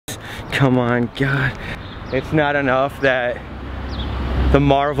come on, God. It's not enough that the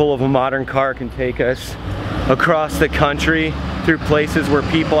marvel of a modern car can take us across the country through places where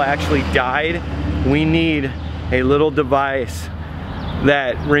people actually died. We need a little device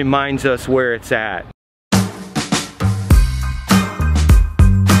that reminds us where it's at.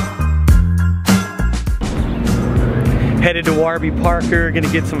 Headed to Warby Parker, gonna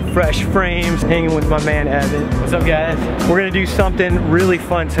get some fresh frames, hanging with my man Evan. What's up, guys? We're gonna do something really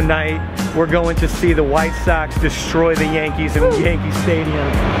fun tonight. We're going to see the White Sox destroy the Yankees in Yankee Stadium.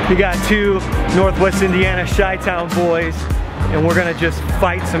 We got two Northwest Indiana Chi-Town boys, and we're gonna just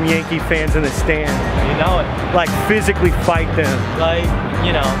fight some Yankee fans in the stand. You know it. Like physically fight them. Like,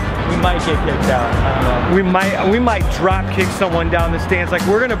 you know, we might get kicked out. I don't know. We might drop kick someone down the stands. Like,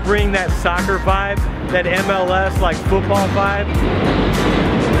 we're gonna bring that soccer vibe, that MLS like football vibe.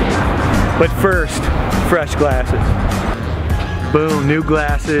 But first, fresh glasses. Boom, new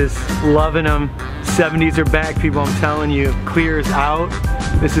glasses, loving them. 70s are back, people, I'm telling you. Clear is out,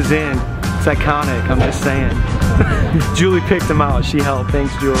 this is in. It's iconic, I'm just saying. Julie picked them out, she helped,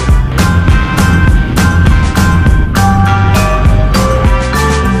 thanks Julie.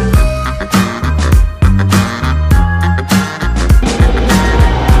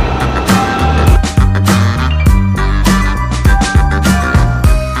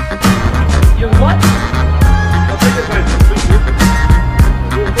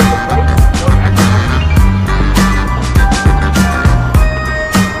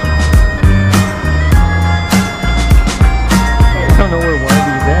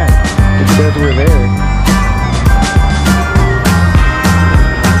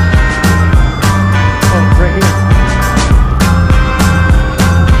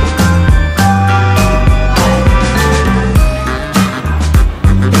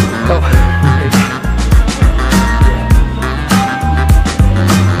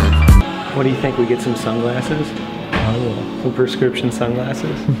 What do you think? We get some sunglasses? Oh yeah. Some prescription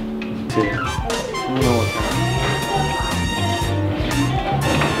sunglasses? See. I don't know what that.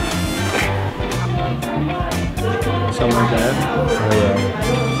 Something like that? Oh yeah.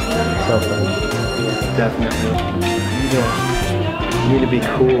 So funny. Definitely. You need to be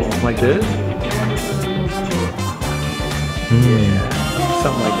cool. Like this? Yeah.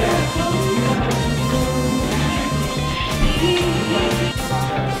 Something like that.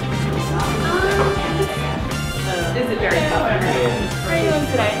 Is it very tough? How are you doing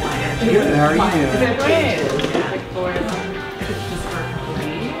today? Good, how are you doing? Is it great? Like for, if it's just for a couple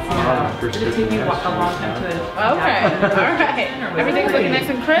days. Does it take you a long time to... Okay, alright. Everything's looking nice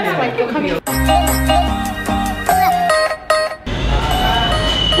and crisp, like you'll come in.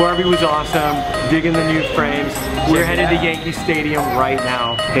 Warby was awesome, digging the new frames. We're headed to Yankee Stadium right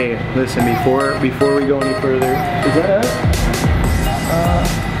now. Hey, listen, before we go any further, is that us?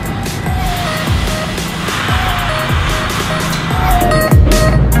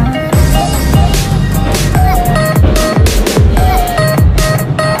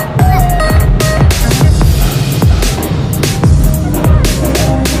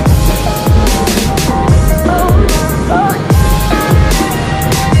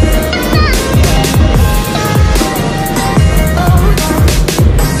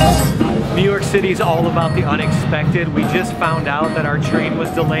 City's all about the unexpected. We just found out that our train was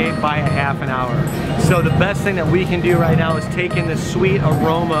delayed by a half an hour. So the best thing that we can do right now is take in the sweet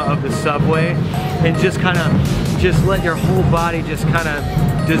aroma of the subway and just let your whole body just kind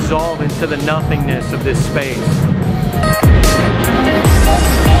of dissolve into the nothingness of this space.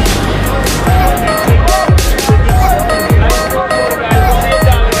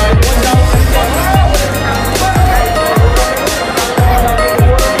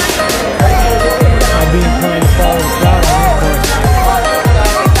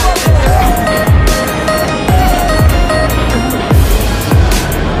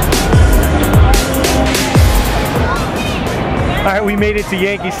 Alright, we made it to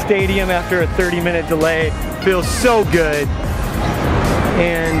Yankee Stadium after a 30-minute delay. Feels so good.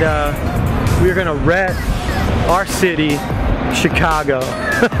 And we're gonna rep our city, Chicago.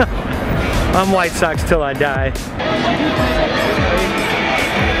 I'm White Sox till I die.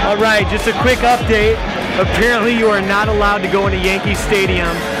 Alright, just a quick update. Apparently you are not allowed to go into Yankee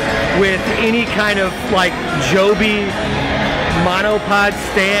Stadium with any kind of like Joby monopod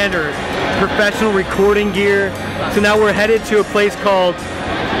stand or professional recording gear. So now we're headed to a place called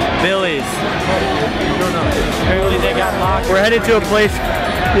Billy's. Apparently they got locked. We're headed to a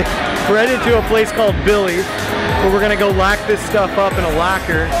place called Billy's, where we're gonna go lock this stuff up in a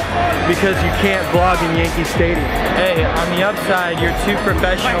locker because you can't vlog in Yankee Stadium. Hey, on the upside, you're too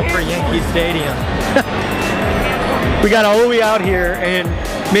professional for Yankee Stadium. We got all the way out here, and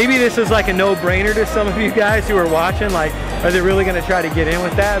maybe this is like a no-brainer to some of you guys who are watching, like, are they really gonna try to get in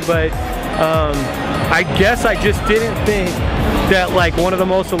with that? But I guess I just didn't think that like one of the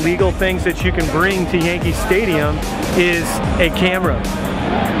most illegal things that you can bring to Yankee Stadium is a camera.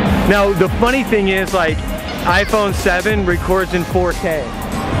 Now the funny thing is, like, iPhone 7 records in 4K,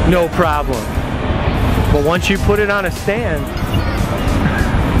 no problem. But once you put it on a stand,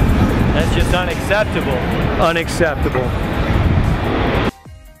 that's just unacceptable. Unacceptable.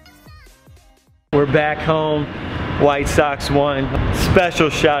 We're back home. White Sox won. Special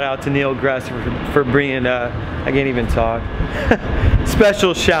shout out to Neil Gresser for being, I can't even talk.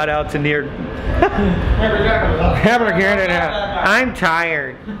 Special shout out to I'm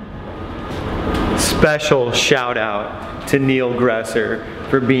tired. Special shout out to Neil Gresser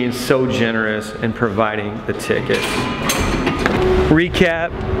for being so generous and providing the tickets.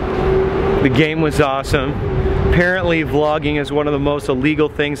 Recap, the game was awesome. Apparently vlogging is one of the most illegal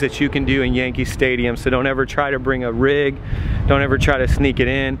things that you can do in Yankee Stadium, so don't ever try to bring a rig, don't ever try to sneak it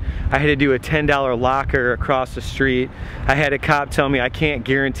in. I had to do a $10 locker across the street. I had a cop tell me I can't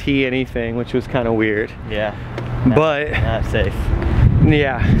guarantee anything, which was kind of weird. Yeah, but not safe.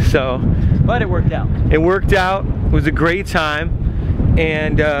 Yeah, so. But it worked out. It worked out, it was a great time,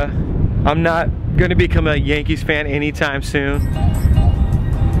 and I'm not gonna become a Yankees fan anytime soon.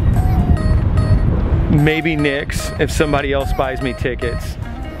 Maybe Knicks if somebody else buys me tickets.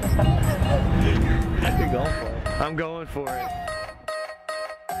 You're going for it. I'm going for it.